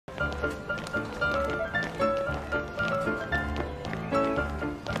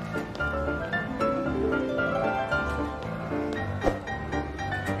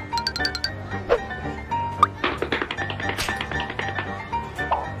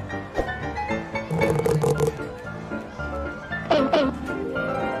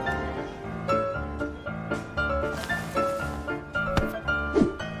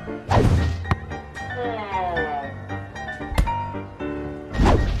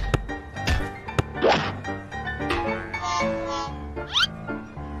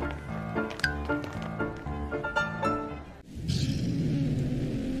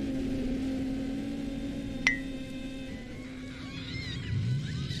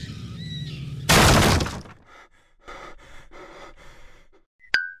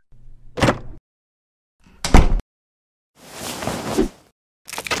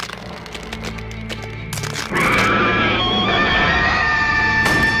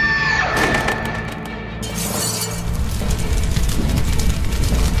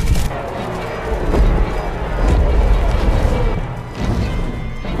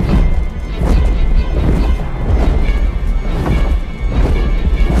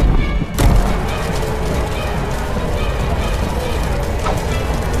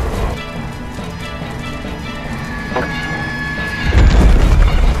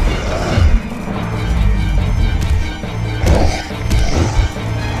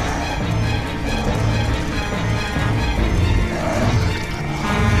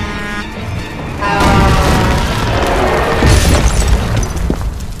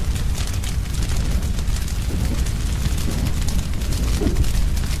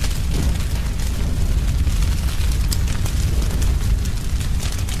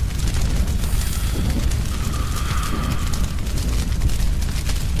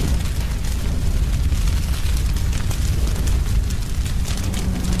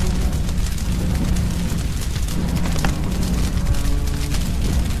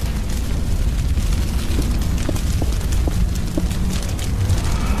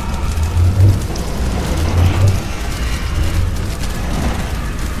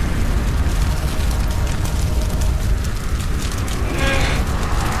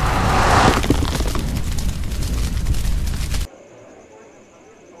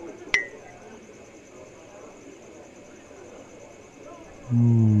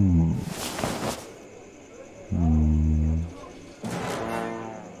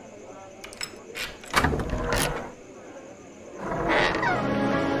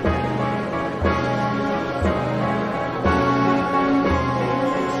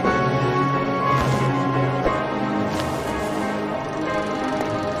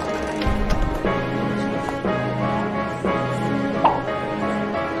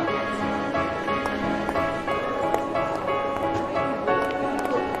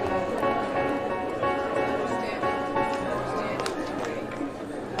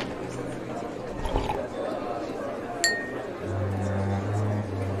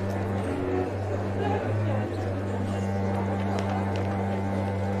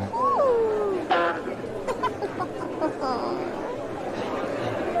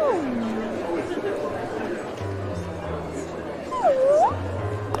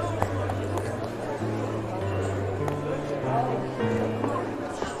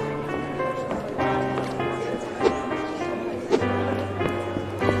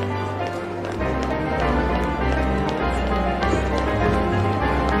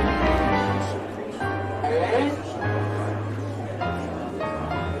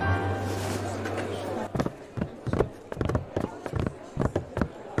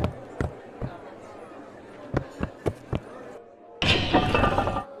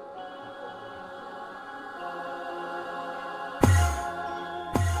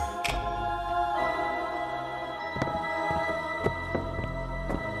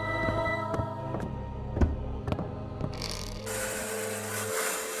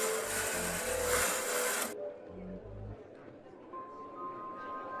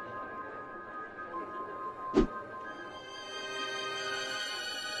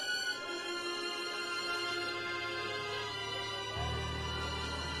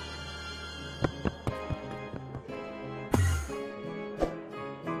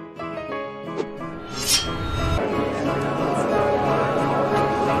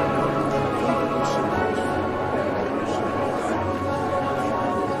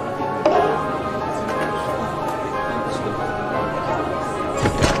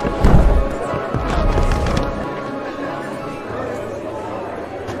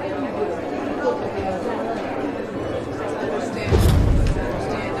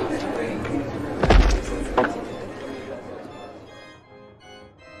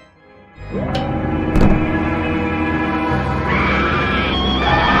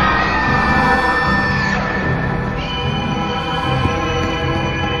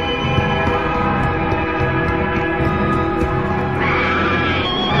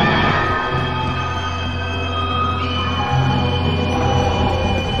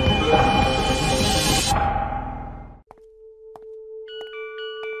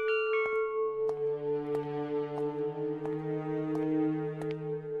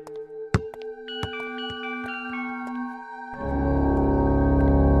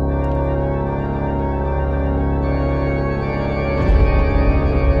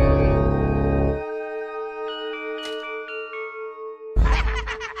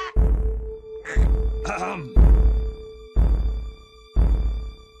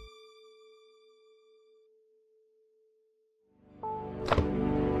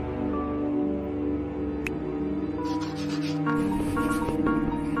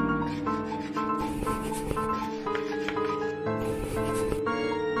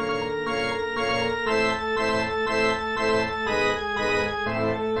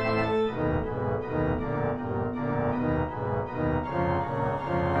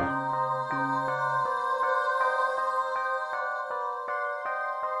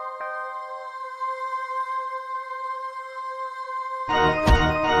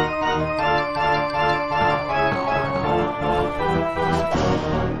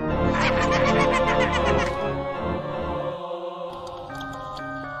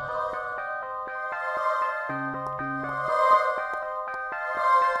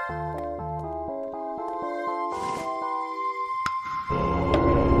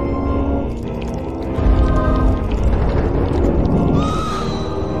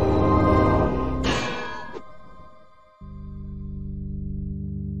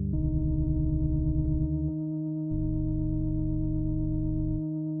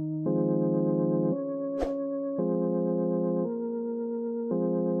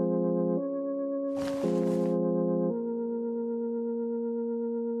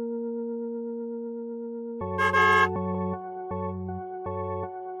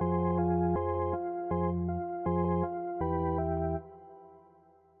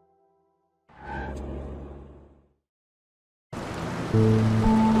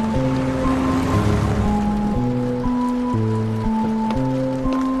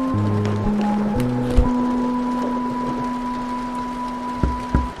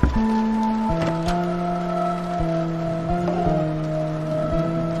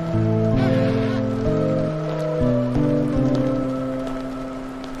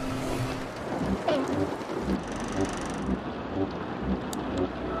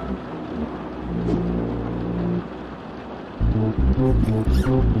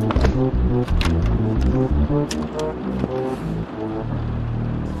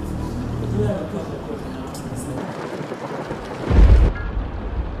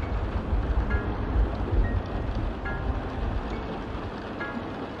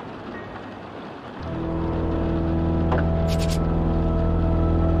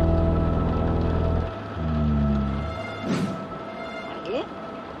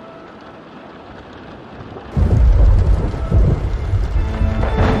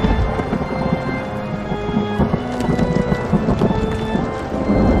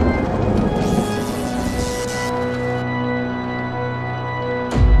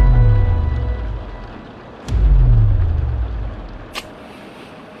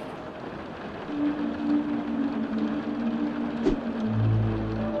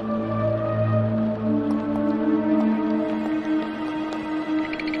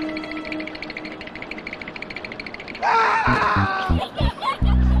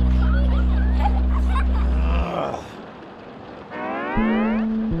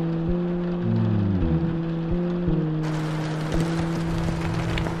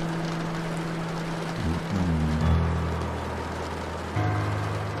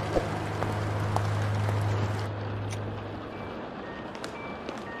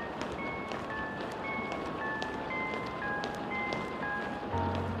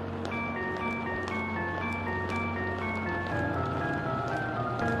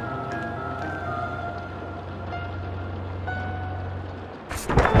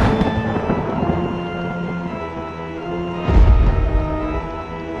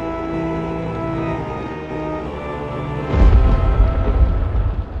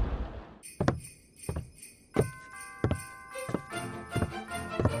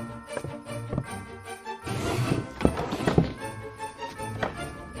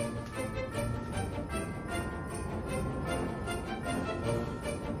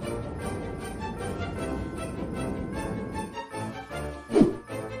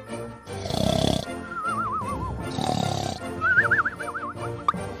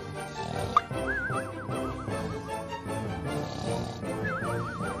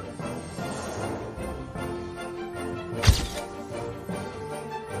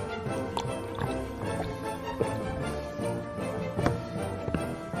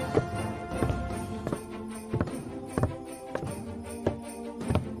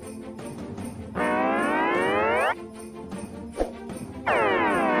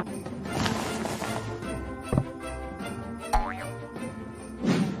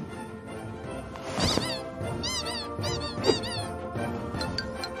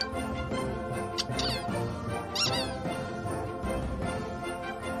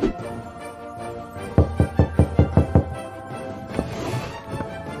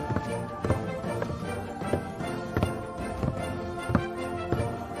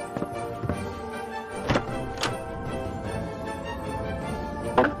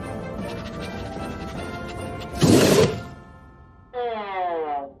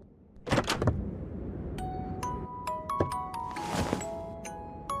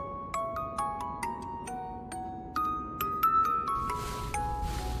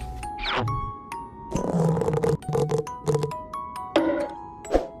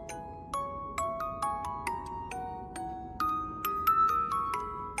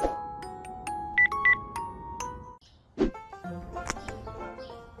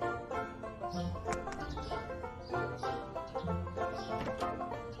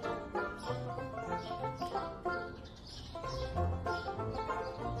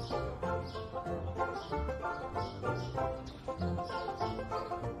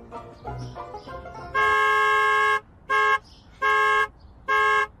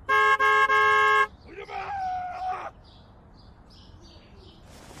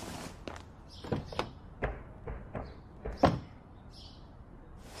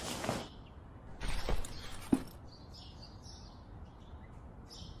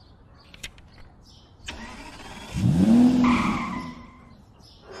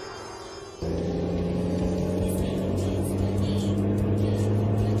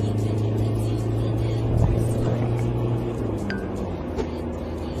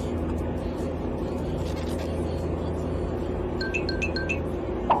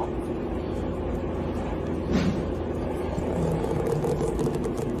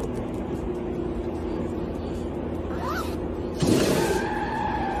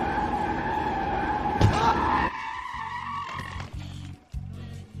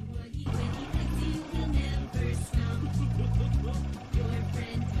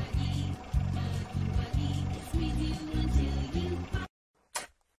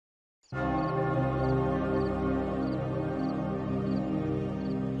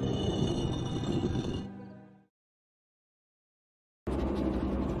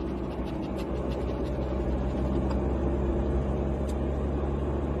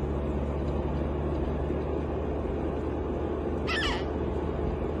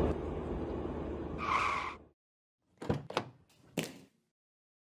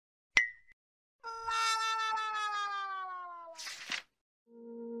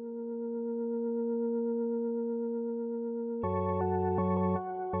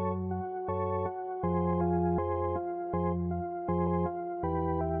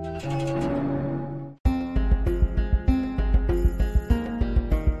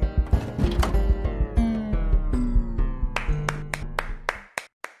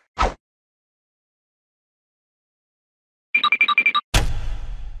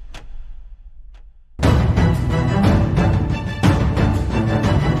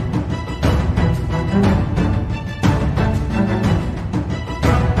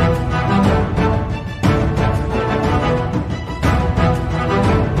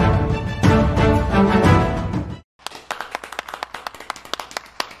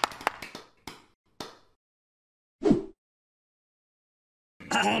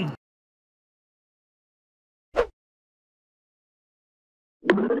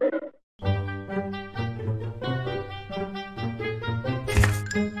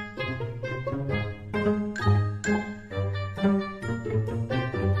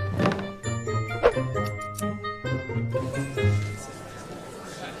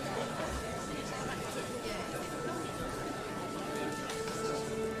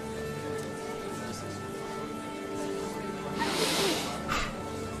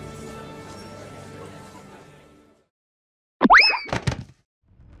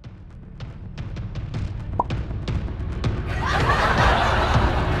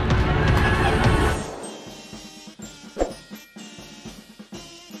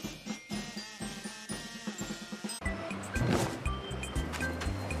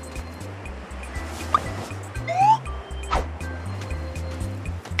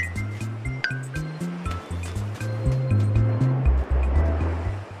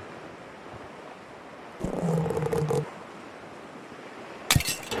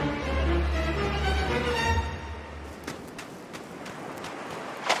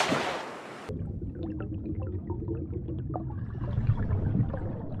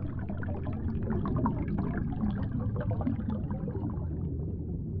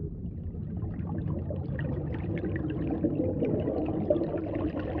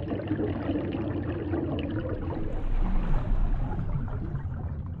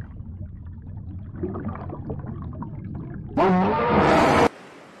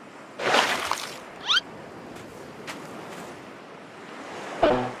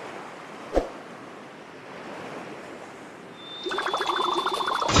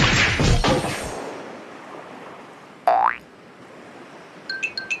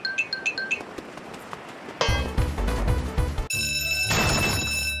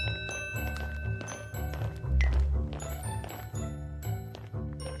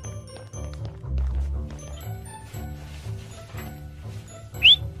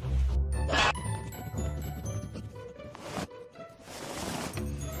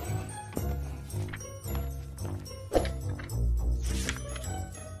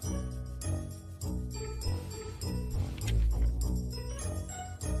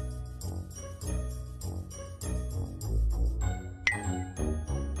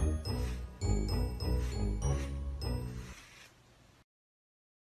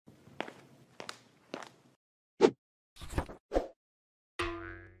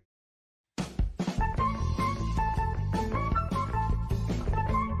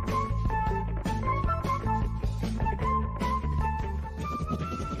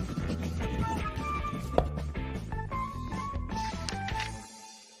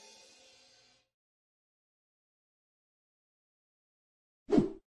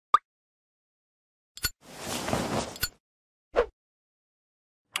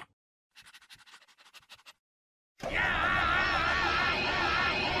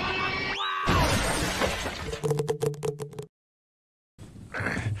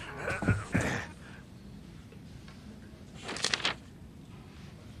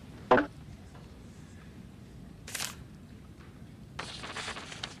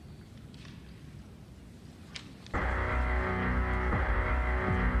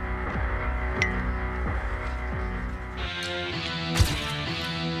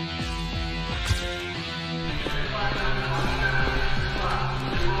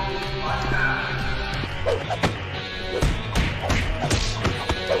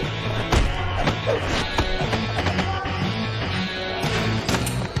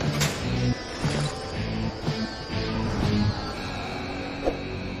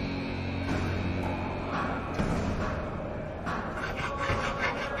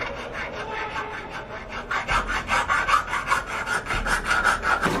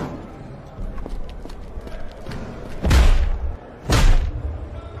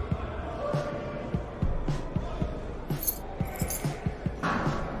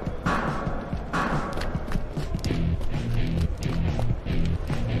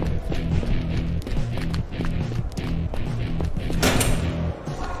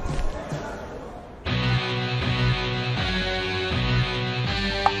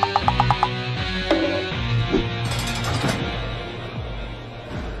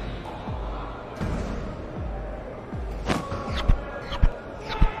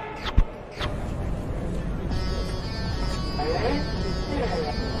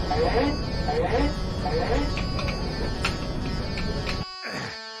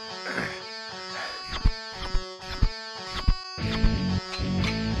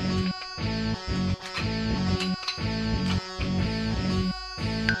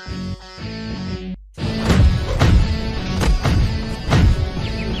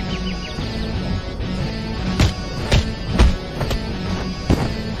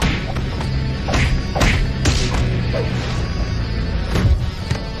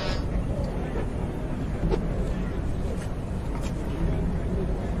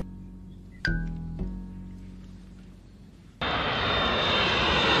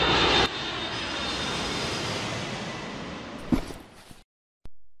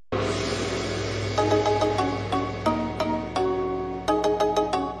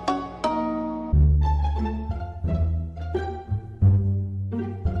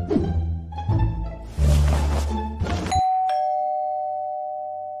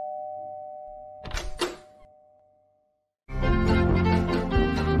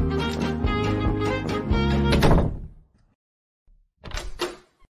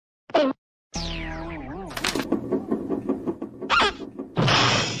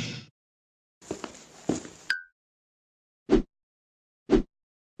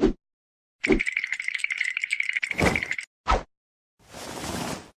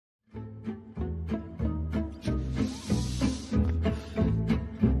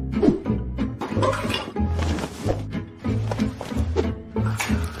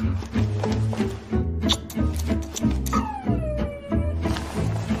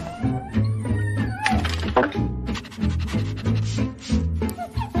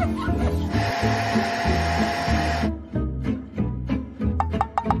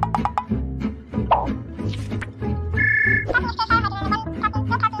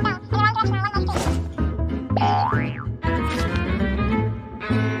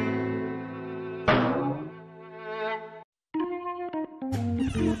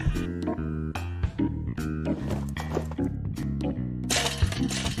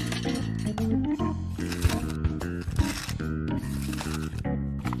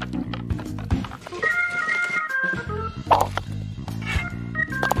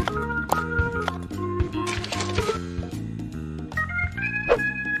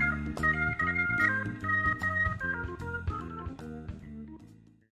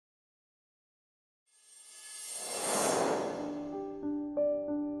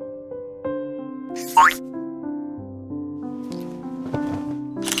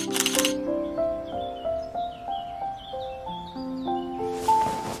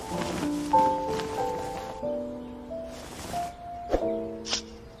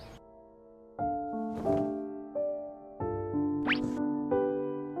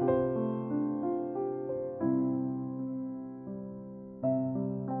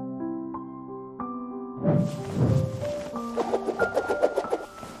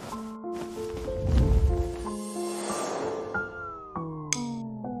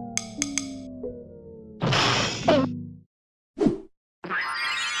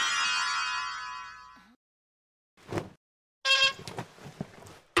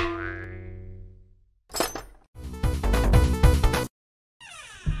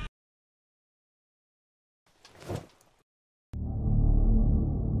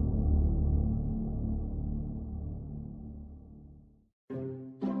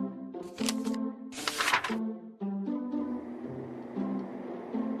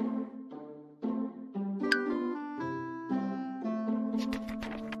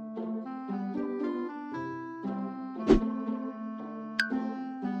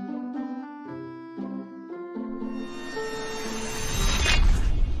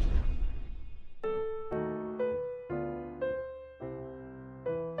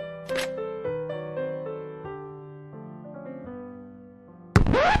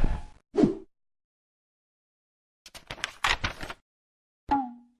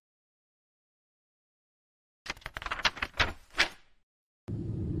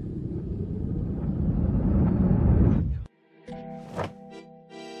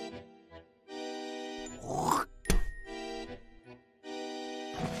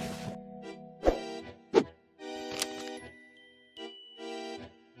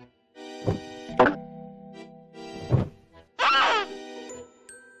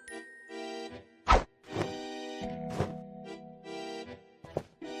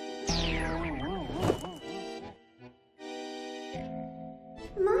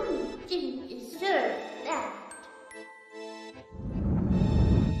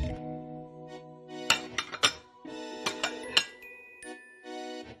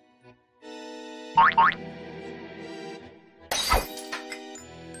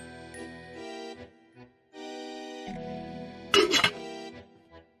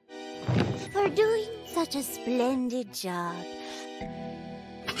For doing such a splendid job.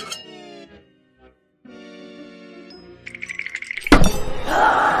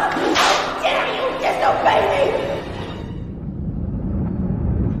 Dare you disobey me!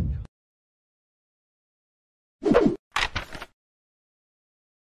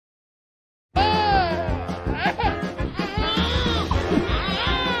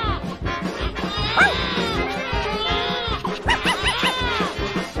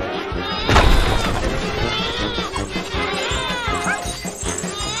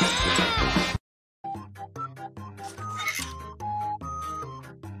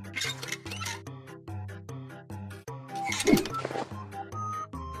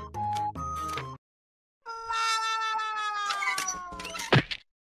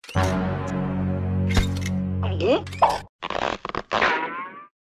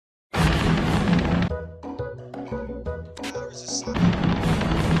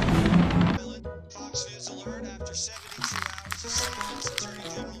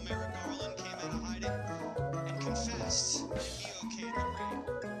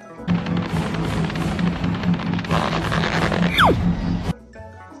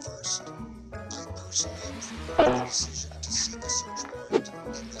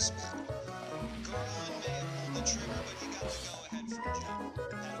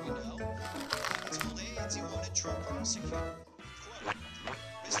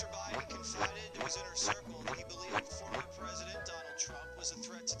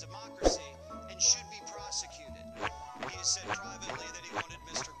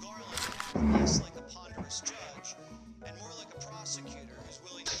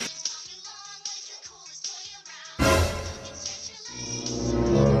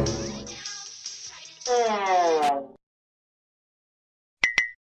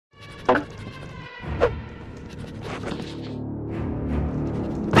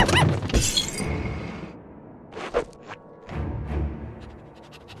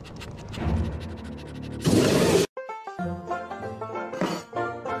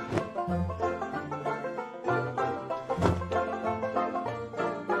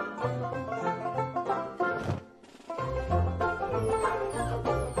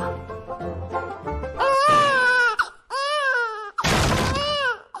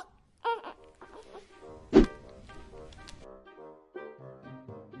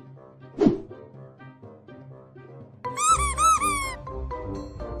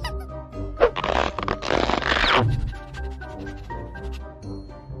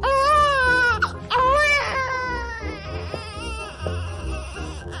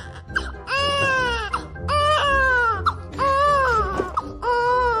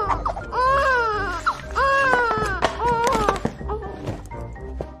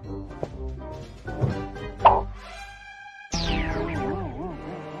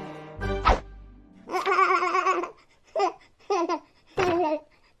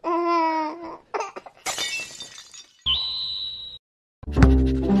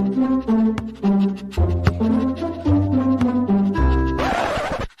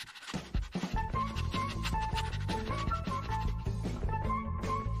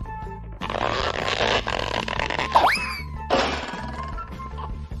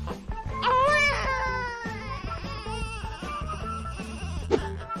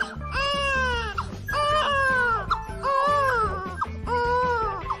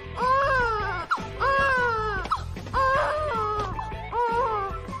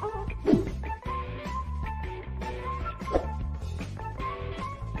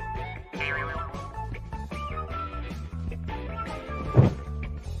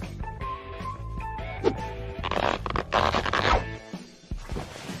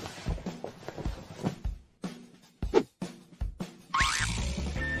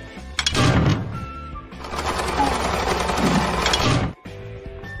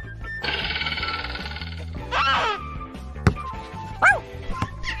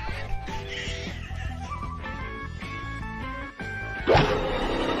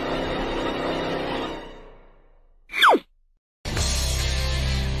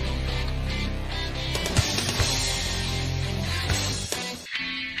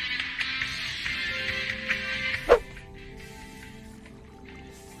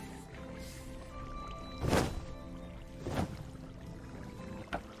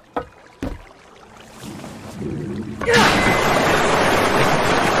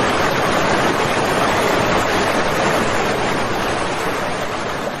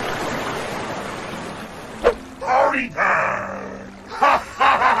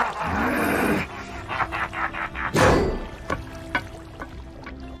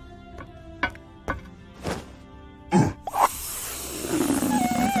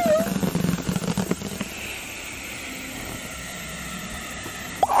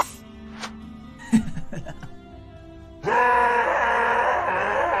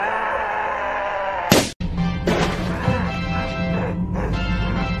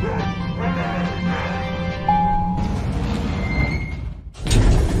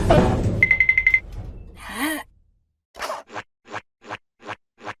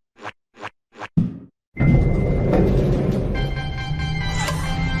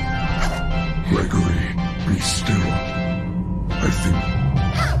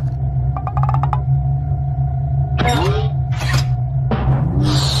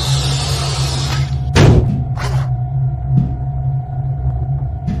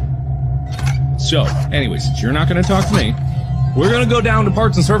 So, anyways, since you're not going to talk to me, we're going to go down to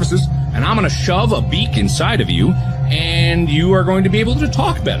parts and services, and I'm going to shove a beak inside of you, and you are going to be able to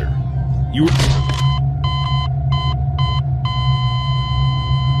talk better. You...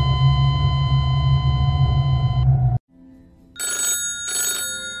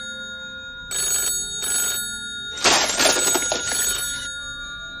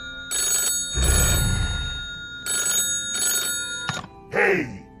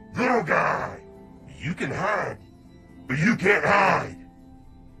 Hey, little guy! You can hide, but you can't hide.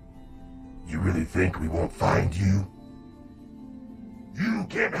 You really think we won't find you? You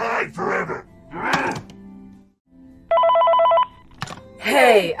can't hide forever.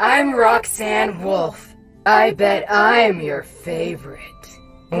 Hey, I'm Roxanne Wolf. I bet I'm your favorite.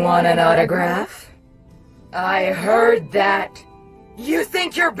 Want an autograph? I heard that. You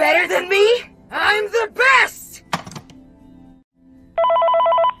think you're better than me? I'm the best!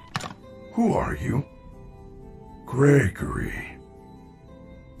 Who are you? Gregory.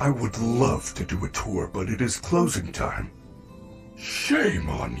 I would love to do a tour, but it is closing time. Shame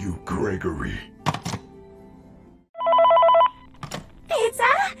on you, Gregory.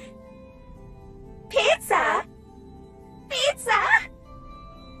 Pizza? Pizza? Pizza?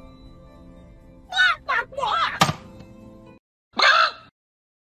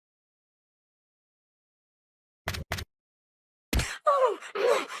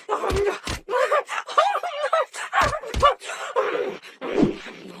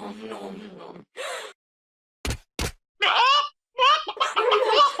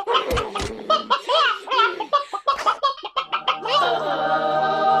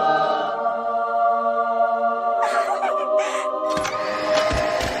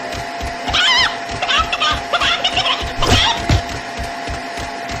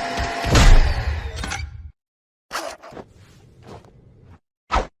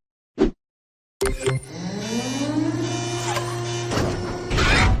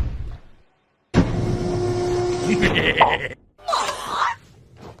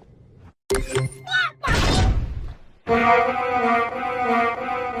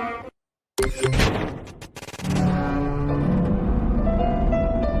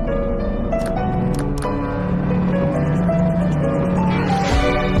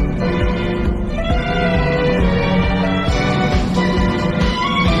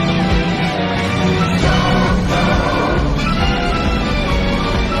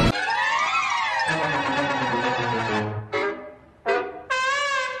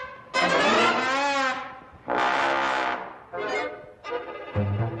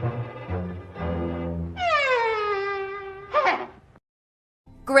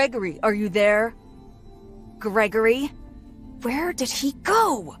 Gregory, are you there? Gregory? Where did he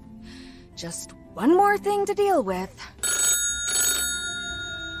go? Just one more thing to deal with.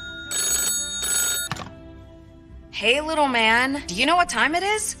 Hey, little man. Do you know what time it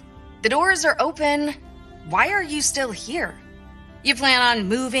is? The doors are open. Why are you still here? You plan on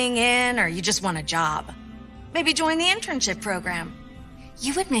moving in, or you just want a job? Maybe join the internship program.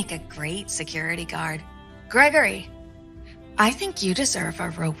 You would make a great security guard. Gregory, I think you deserve a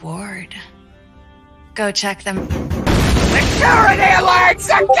reward. Go check them. Security alert!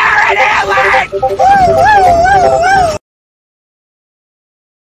 Security alert! Woo, woo, woo, woo!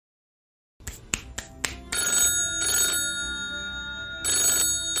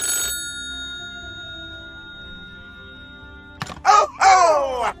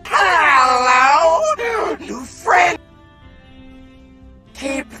 Oh, hello, new friend.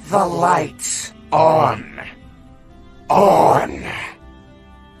 Keep the lights on. On.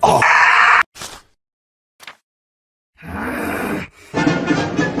 On.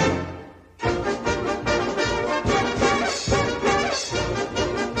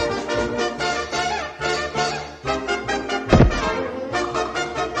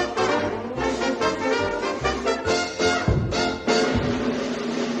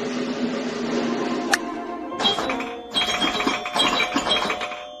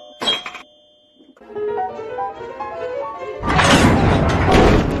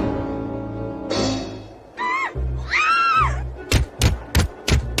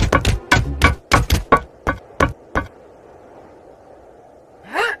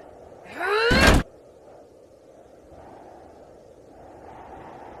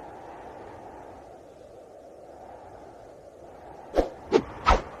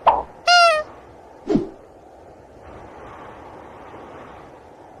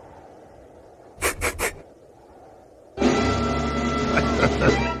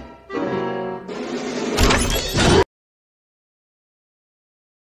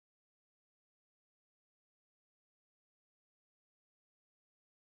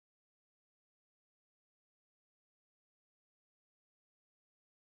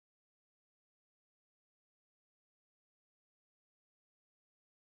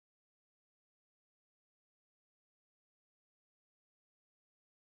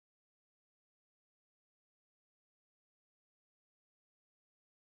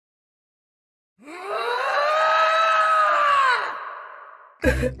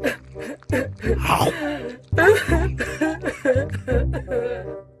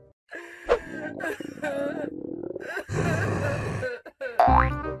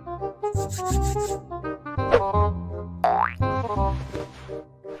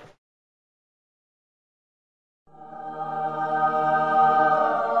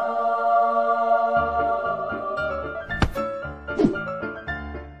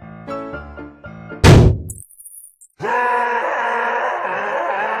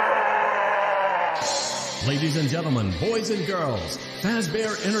 Ladies and gentlemen, boys and girls,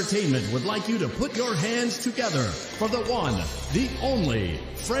 Fazbear Entertainment would like you to put your hands together for the one, the only,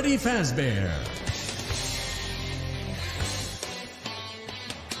 Freddy Fazbear.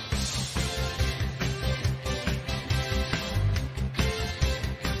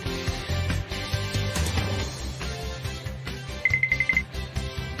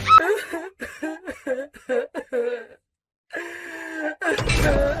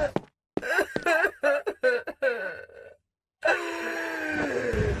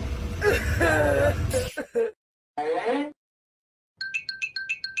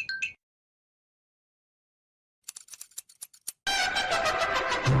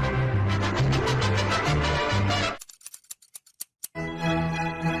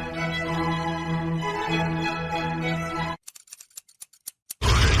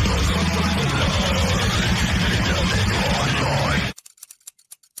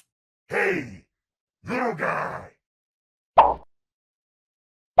 Hey, little guy.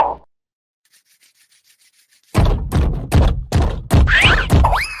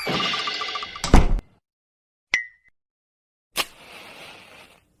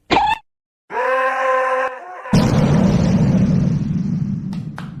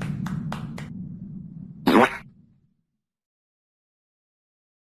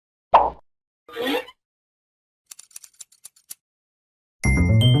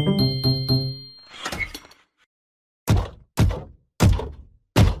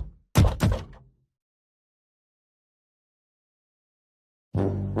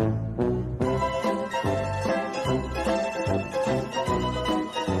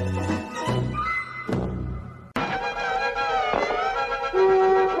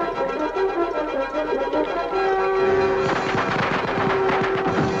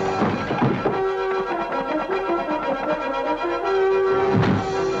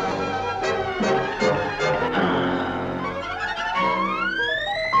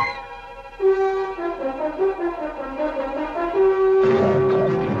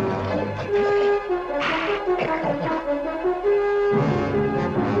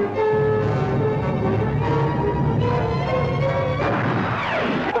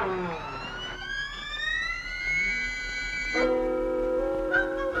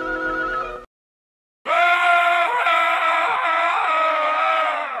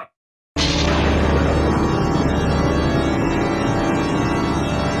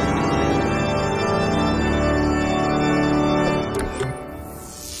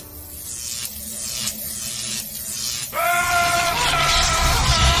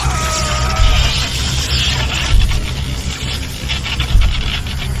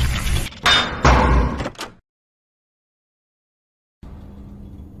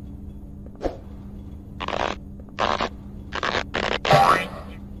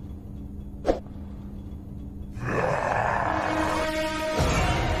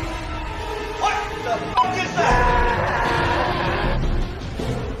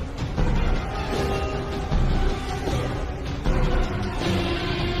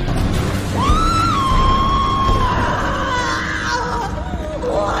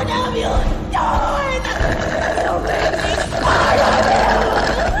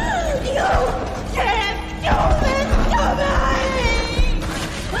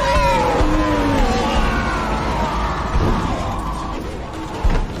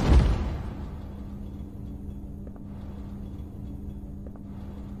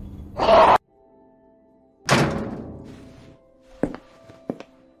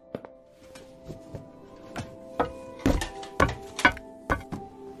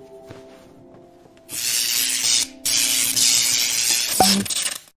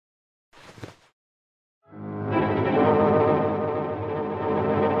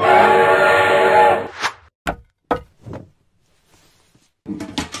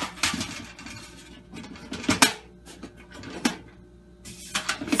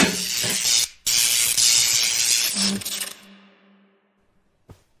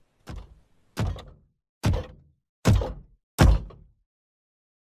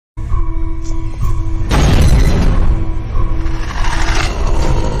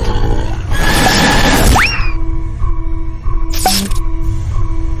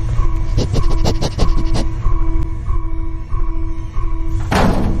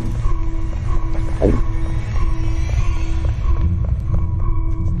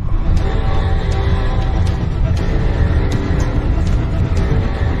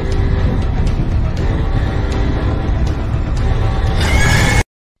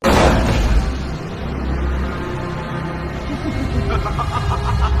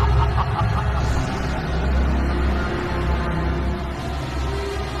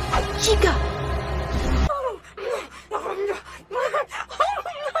 Chica!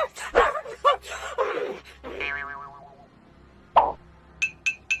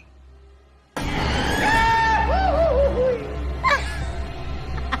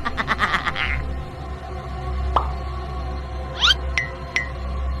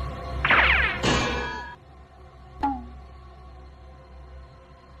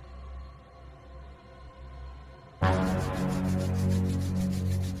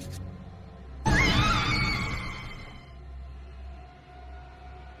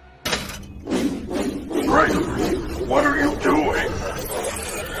 What are you doing?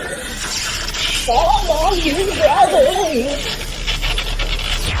 Follow you, brother!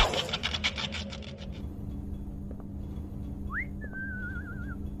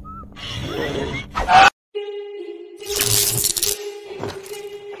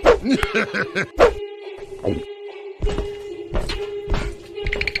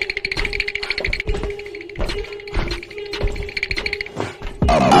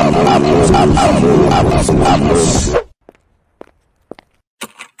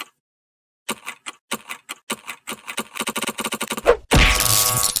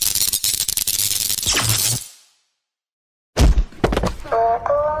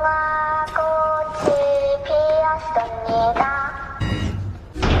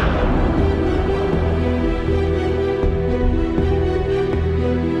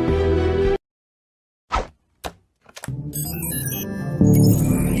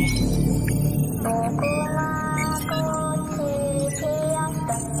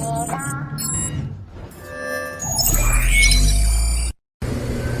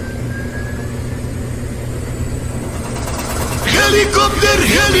 Helicopter!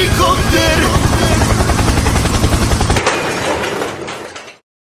 Helicopter!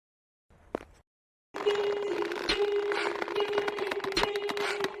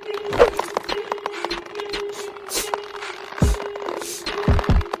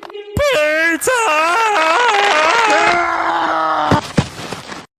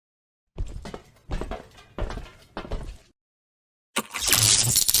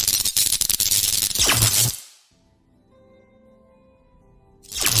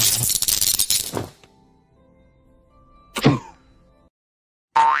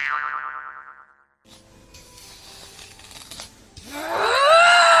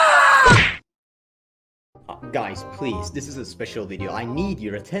 Guys, please, this is a special video. I need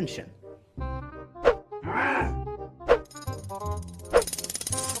your attention.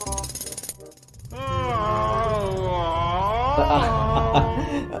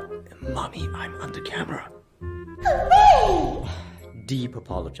 Mommy, I'm on the camera. Deep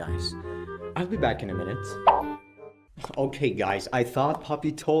apologize. I'll be back in a minute. Okay, guys, I thought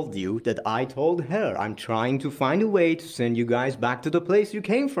Poppy told you that I told her I'm trying to find a way to send you guys back to the place you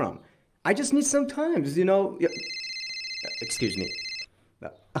came from. I just need some time, you know. Excuse me.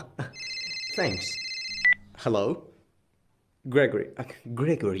 Thanks. Hello? Gregory.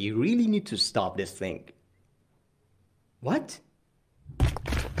 Gregory, you really need to stop this thing. What?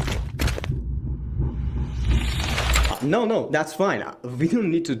 No, that's fine. We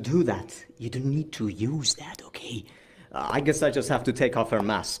don't need to do that. You don't need to use that, okay? I guess I just have to take off her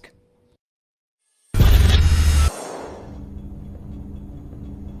mask.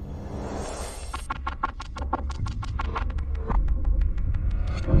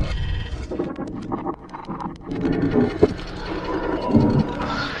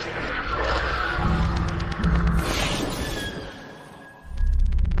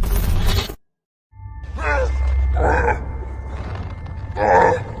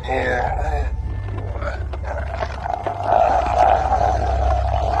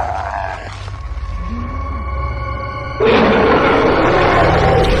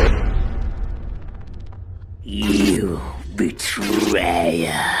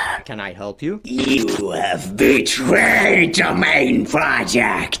 help you? You have betrayed the main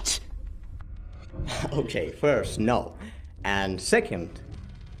project! Okay, first, no. And second,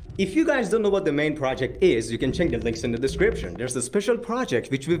 if you guys don't know what the main project is, you can check the links in the description. There's a special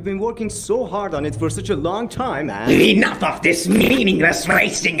project which we've been working so hard on it for such a long time, and... Enough of this meaningless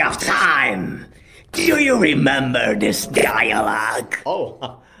wasting of time! Do you remember this dialogue?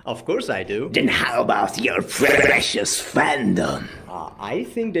 Oh, of course I do. Then how about your precious fandom? I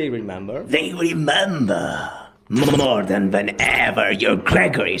think they remember. They remember. More than whenever your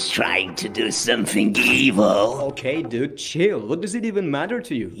Gregory's trying to do something evil. Okay, dude, chill. What does it even matter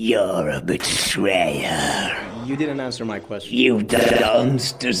to you? You're a betrayer. You didn't answer my question. You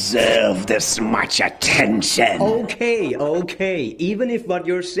don't deserve this much attention. Okay. Even if what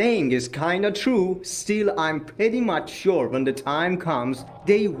you're saying is kinda true, still I'm pretty much sure when the time comes,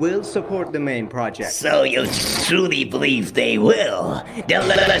 they will support the main project. So you truly believe they will? Then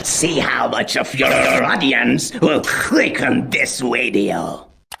let's see how much of your audience will click on this video.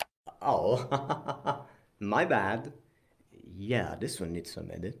 Oh, my bad. Yeah, this one needs some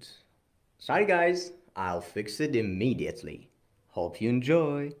edit. Sorry guys, I'll fix it immediately. Hope you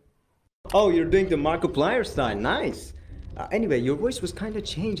enjoy. Oh, you're doing the Markiplier style, nice. Anyway, your voice was kinda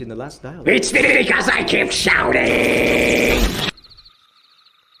changed in the last dialogue. It's because I keep shouting!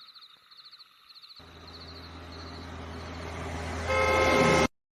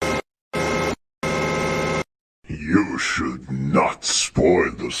 You should not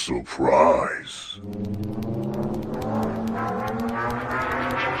spoil the surprise.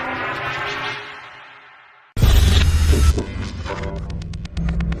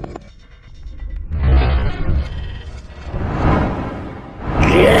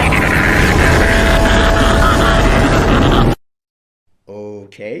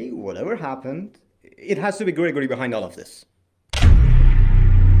 Okay, whatever happened, it has to be Gregory behind all of this.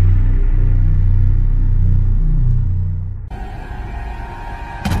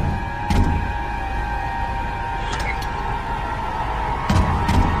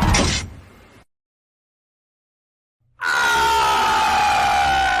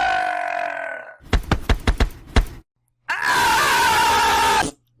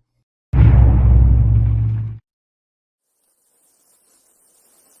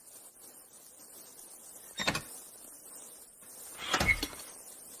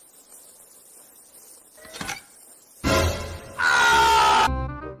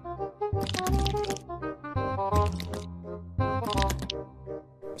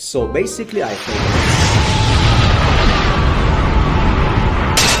 So basically I think...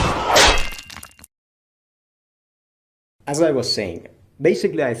 As I was saying,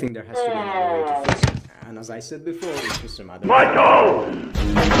 basically I think there has to be another way to fix it. And as I said before, it's just a matter of...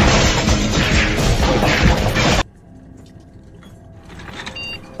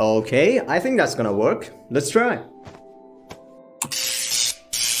 Okay, I think that's gonna work. Let's try.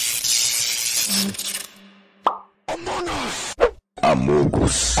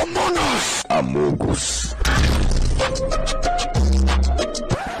 Amogus. Amogus.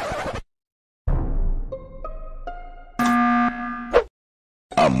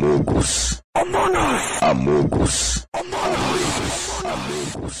 Amogus. Amogus.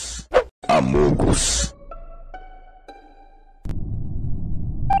 Amogus. Amogus.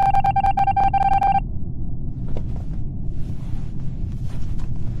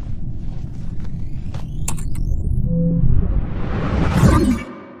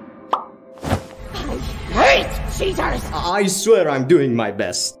 I swear I'm doing my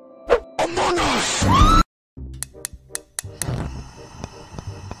best.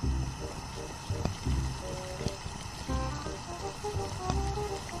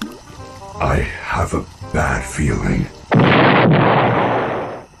 I have a bad feeling.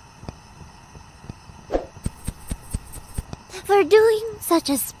 For doing such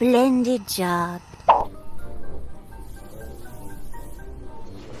a splendid job.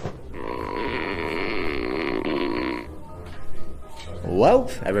 Well,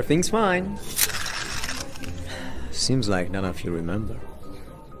 everything's fine. Seems like none of you remember.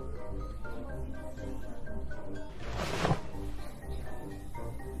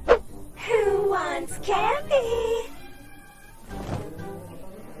 Who wants candy?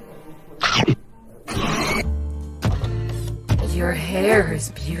 Your hair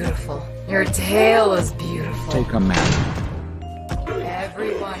is beautiful. Your tail is beautiful. Take a map.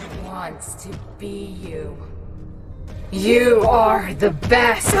 Everyone wants to be you. You are the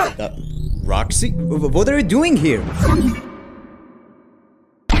best! Roxy? What are you doing here?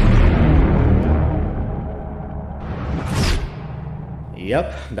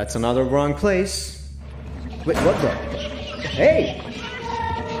 Yep, that's another wrong place. Wait, what the? Hey!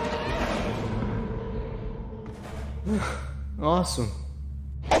 Awesome.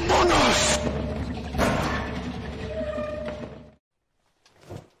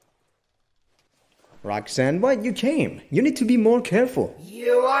 Roxanne, why you came? You need to be more careful.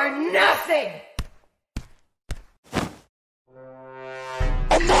 You are nothing! Hooray!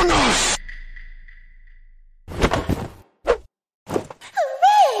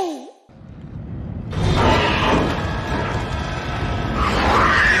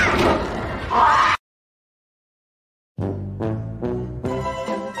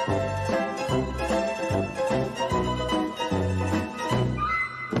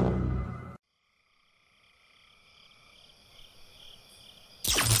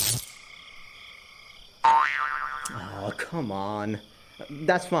 Oh, come on.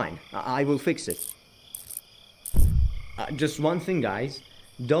 That's fine. I will fix it. Just one thing, guys.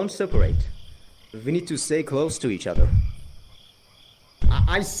 Don't separate. We need to stay close to each other.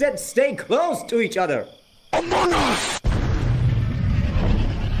 I said stay close to each other!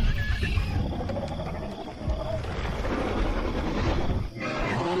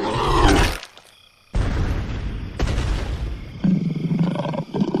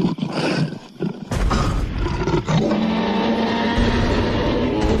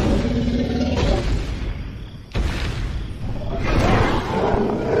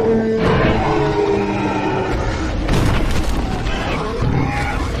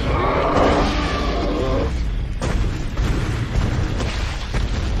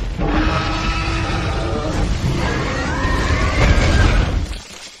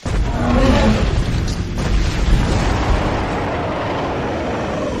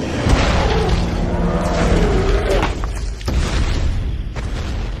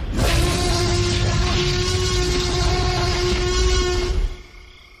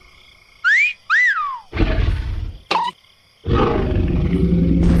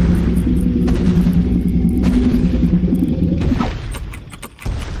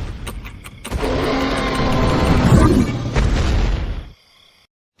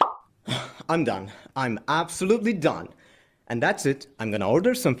 I'm done. I'm absolutely done. And that's it. I'm gonna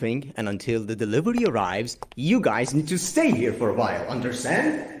order something, and until the delivery arrives, you guys need to stay here for a while,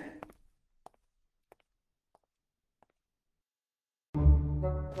 understand?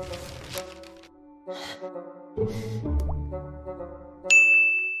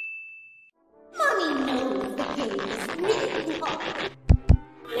 Mommy knows the game is really hard.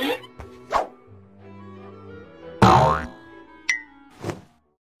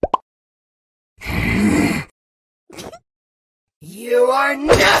 You are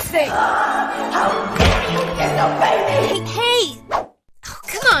nothing! How dare you disobey me! Hey! Oh,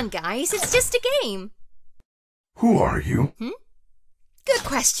 come on, guys. It's just a game. Who are you? Good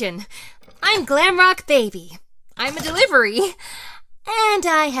question. I'm Glamrock Baby. I'm a delivery. And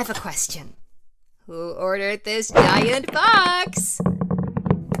I have a question. Who ordered this giant box?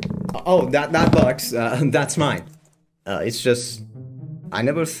 Oh, that box, that's mine. It's just... I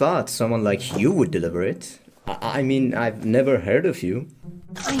never thought someone like you would deliver it. I mean, I've never heard of you.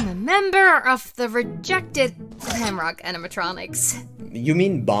 I'm a member of the rejected Glamrock animatronics. You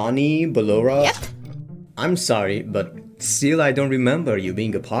mean Bonnie, Ballora? Yep. I'm sorry, but still I don't remember you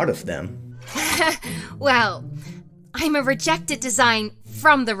being a part of them. Well, I'm a rejected design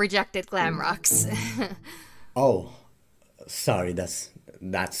from the rejected Glamrocks. Oh, sorry, that's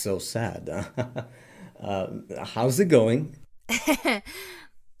so sad. How's it going?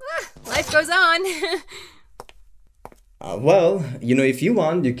 Life goes on. Well, you know, if you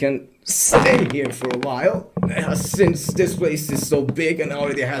want, you can stay here for a while. Since this place is so big and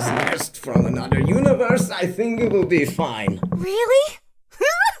already has guests from another universe, I think it will be fine. Really?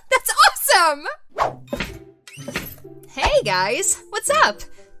 That's awesome! Hey guys, what's up?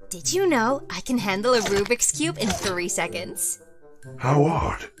 Did you know I can handle a Rubik's Cube in 3 seconds? How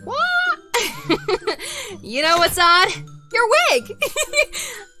odd. What? You know what's odd? Your wig!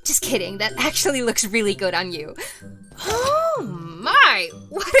 Just kidding, that actually looks really good on you. Oh my,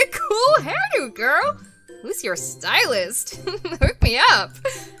 what a cool hairdo, girl! Who's your stylist? Hook me up!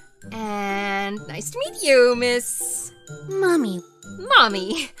 And nice to meet you, Miss... Mommy.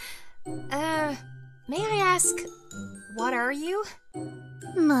 Mommy. May I ask, what are you?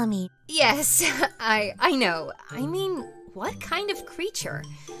 Mommy. Yes, I know. I mean, what kind of creature?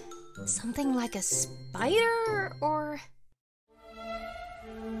 Something like a spider, or...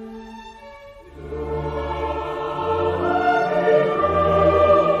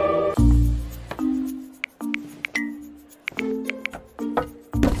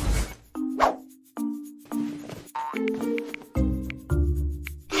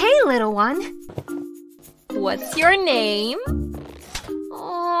 Hey, little one. What's your name?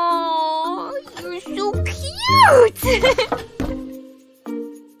 Oh, you're so cute! cute!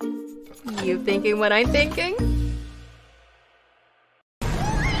 You thinking what I'm thinking?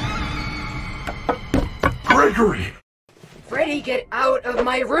 Gregory! Freddy, get out of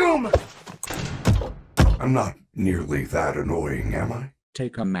my room! I'm not nearly that annoying, am I?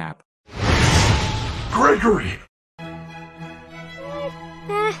 Take a map. Gregory!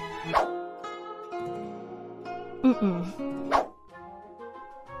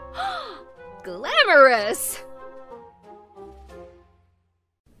 Glamorous!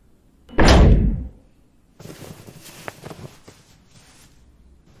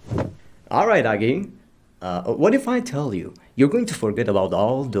 Alright, Huggy. What if I tell you you're going to forget about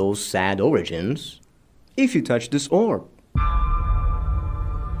all those sad origins if you touch this orb?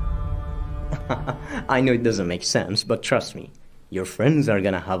 I know it doesn't make sense, but trust me, your friends are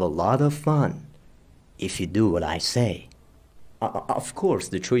gonna have a lot of fun if you do what I say. Of course,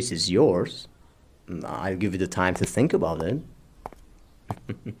 the choice is yours. I'll give you the time to think about it.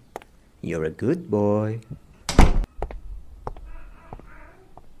 You're a good boy.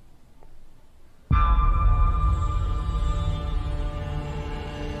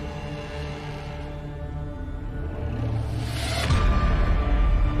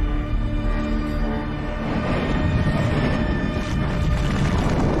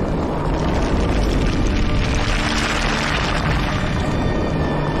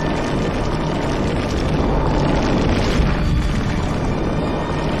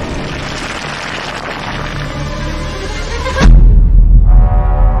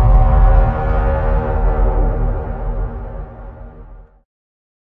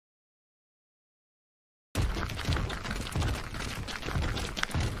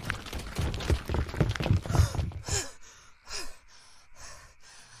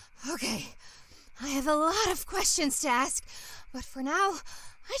 Okay, I have a lot of questions to ask, but for now,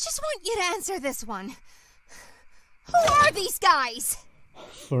 I just want you to answer this one. Who are these guys?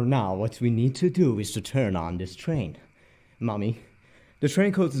 For now, what we need to do is to turn on this train. Mommy, the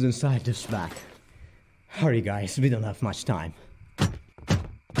train code is inside this bag. Hurry, guys, we don't have much time.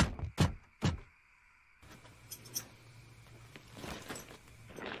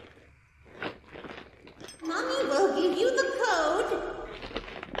 Mommy will give you the code.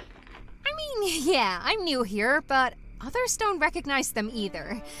 Yeah, I'm new here, but others don't recognize them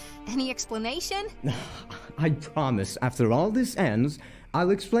either. Any explanation? I promise, after all this ends,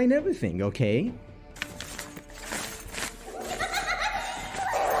 I'll explain everything, okay?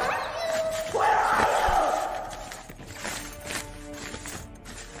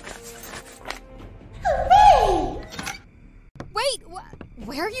 Wait,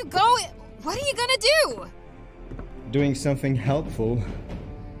 where are you going? What are you gonna do? Doing something helpful.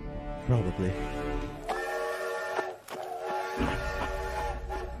 Probably.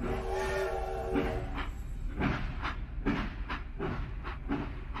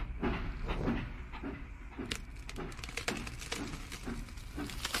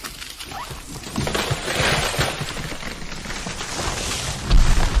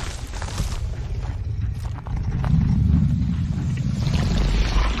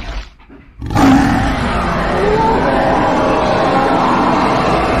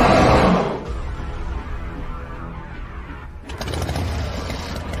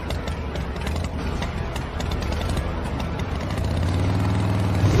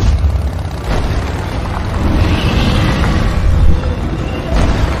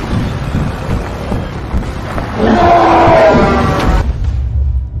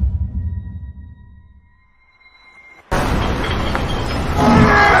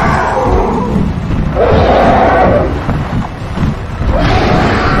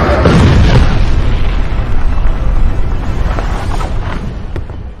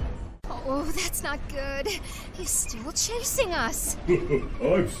 chasing us?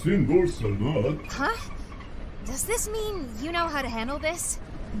 I've seen worse than that. Huh? Does this mean you know how to handle this?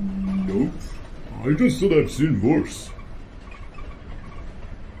 Nope. I just said I've seen worse.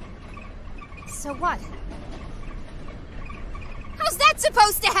 So what? How's that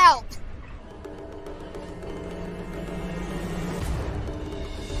supposed to help?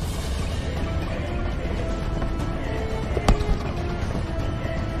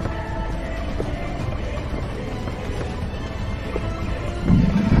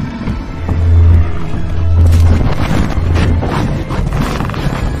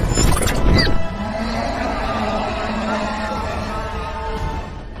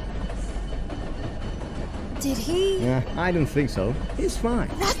 Did he? Yeah, I don't think so. He's fine.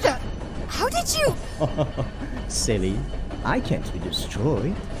 What the? How did you? Silly. I can't be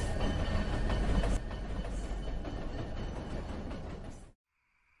destroyed.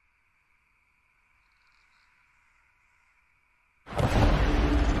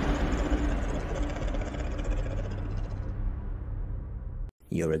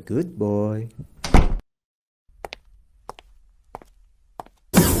 You're a good boy.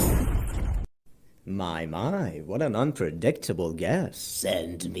 My, what an unpredictable guess.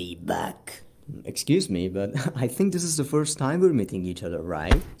 Send me back. Excuse me, but I think this is the first time we're meeting each other,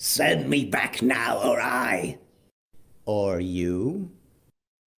 right? Send me back now, or I. Or you?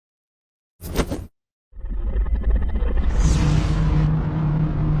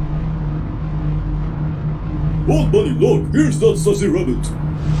 Oh, Bunny, look! Here's that sassy rabbit!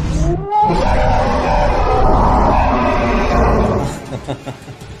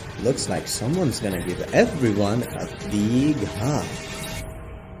 Looks like someone's gonna give everyone a big hug.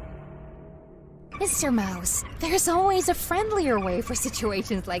 Mr. Mouse, there's always a friendlier way for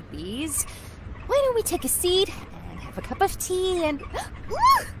situations like these. Why don't we take a seat and have a cup of tea and...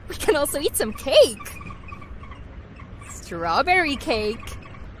 we can also eat some cake! Strawberry cake.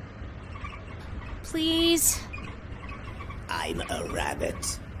 Please? I'm a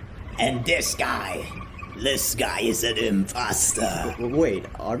rabbit. And this guy is an imposter. Wait,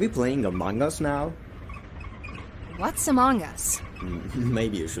 are we playing Among Us now? What's Among Us?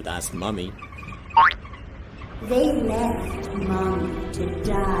 Maybe you should ask Mommy. They left Mommy to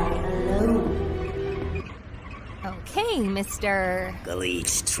die alone. Okay, Mr.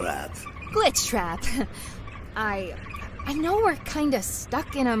 Glitch trap. Glitch Trap. I know we're kinda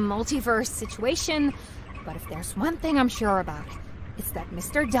stuck in a multiverse situation, but if there's one thing I'm sure about, it's that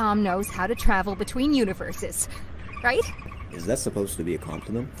Mr. Dom knows how to travel between universes. Right? Is that supposed to be a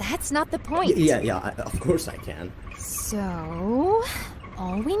compliment? That's not the point. Yeah, of course I can. So,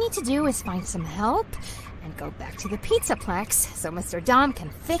 all we need to do is find some help and go back to the Pizzaplex so Mr. Dom can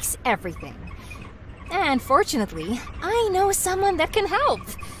fix everything. And fortunately, I know someone that can help.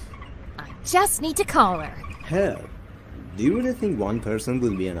 I just need to call her. Hell, do you really think one person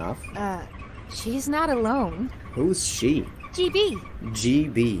will be enough? She's not alone. Who's she? GB.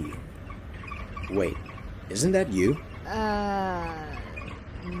 GB. Wait, isn't that you?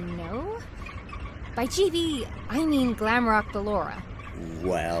 No? By GB, I mean Glamrock Ballora.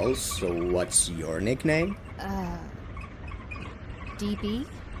 Well, so what's your nickname? DB?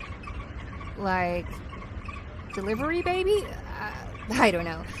 Like, delivery baby? I don't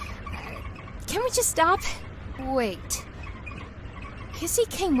know. Can we just stop? Wait. Kissy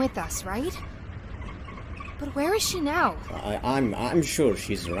came with us, right? But where is she now? I'm sure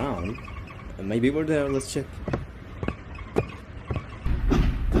she's around. Maybe we're there, let's check.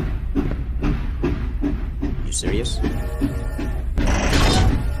 You serious?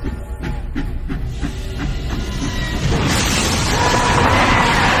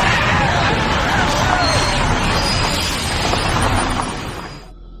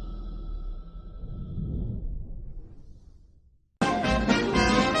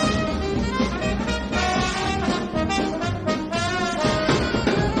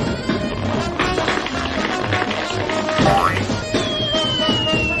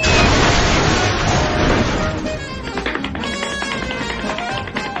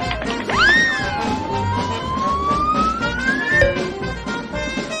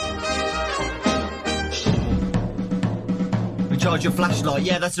 Recharge your flashlight.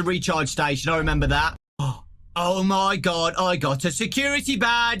 Yeah, that's a recharge station. I remember that. Oh my god, I got a security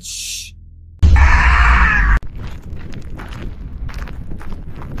badge.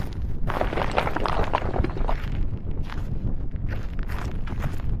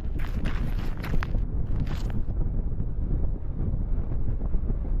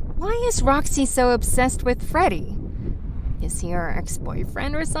 Why is Roxy so obsessed with Freddy? Is he her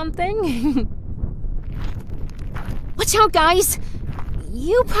ex-boyfriend or something? Watch out, guys!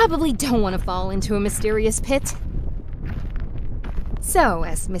 You probably don't want to fall into a mysterious pit. So,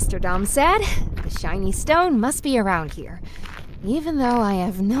 as Mr. Dom said, the shiny stone must be around here. Even though I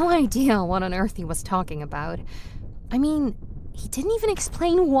have no idea what on earth he was talking about. I mean, he didn't even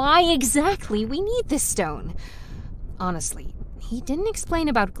explain why exactly we need this stone. Honestly, he didn't explain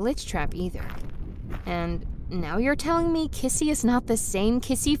about Glitch Trap either. And now you're telling me Kissy is not the same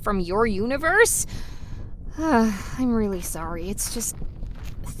Kissy from your universe? I'm really sorry. It's just...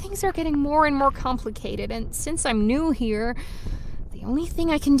 things are getting more and more complicated, and since I'm new here, the only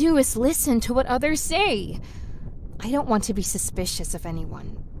thing I can do is listen to what others say. I don't want to be suspicious of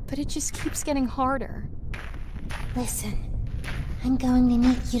anyone, but it just keeps getting harder. Listen, I'm going to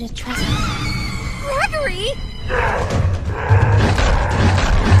need you to trust me. Gregory!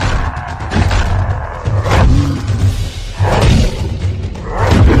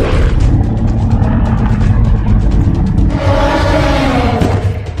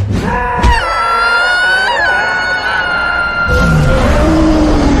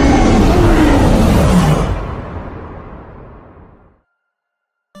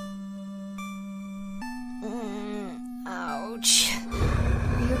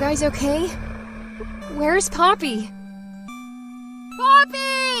 guys okay? Where's Poppy?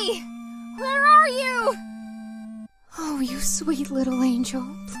 Poppy! Where are you? Oh, you sweet little angel.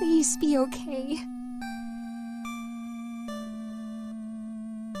 Please be okay.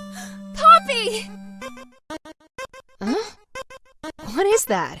 Poppy! Huh? What is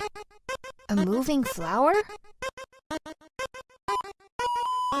that? A moving flower?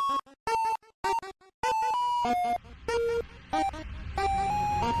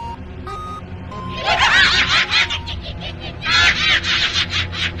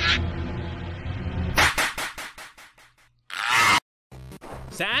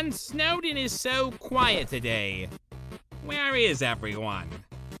 San Snowden is so quiet today. Where is everyone?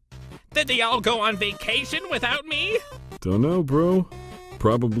 Did they all go on vacation without me? Dunno, bro.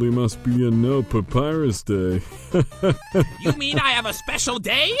 Probably must be a no Papyrus day. You mean I have a special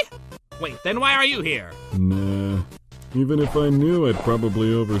day? Wait, then why are you here? Nah. Even if I knew, I'd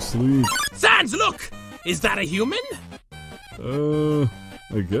probably oversleep. Sans, look! Is that a human?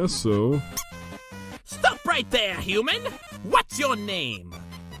 I guess so. Stop right there, human! What's your name?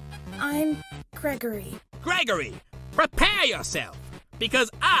 I'm Gregory. Gregory, prepare yourself,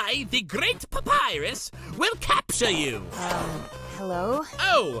 because I, the great Papyrus, will capture you! Hello?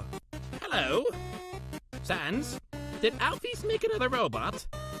 Oh, hello. Sans, did Alphys make another robot?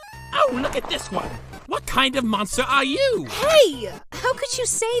 Oh, look at this one! What kind of monster are you? Hey! How could you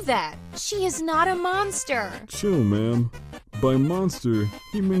say that? She is not a monster. Chill, man. By monster,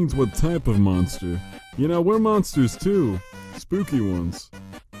 he means what type of monster. You know, we're monsters too. Spooky ones.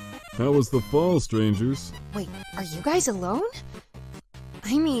 How was the fall, strangers? Wait, are you guys alone?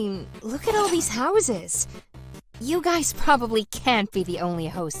 I mean, look at all these houses. You guys probably can't be the only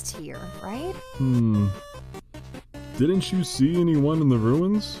hosts here, right? Didn't you see anyone in the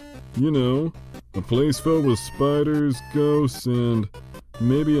ruins? You know, a place filled with spiders, ghosts, and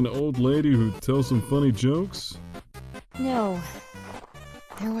maybe an old lady who tells some funny jokes? No.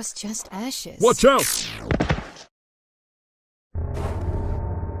 There was just ashes. Watch out!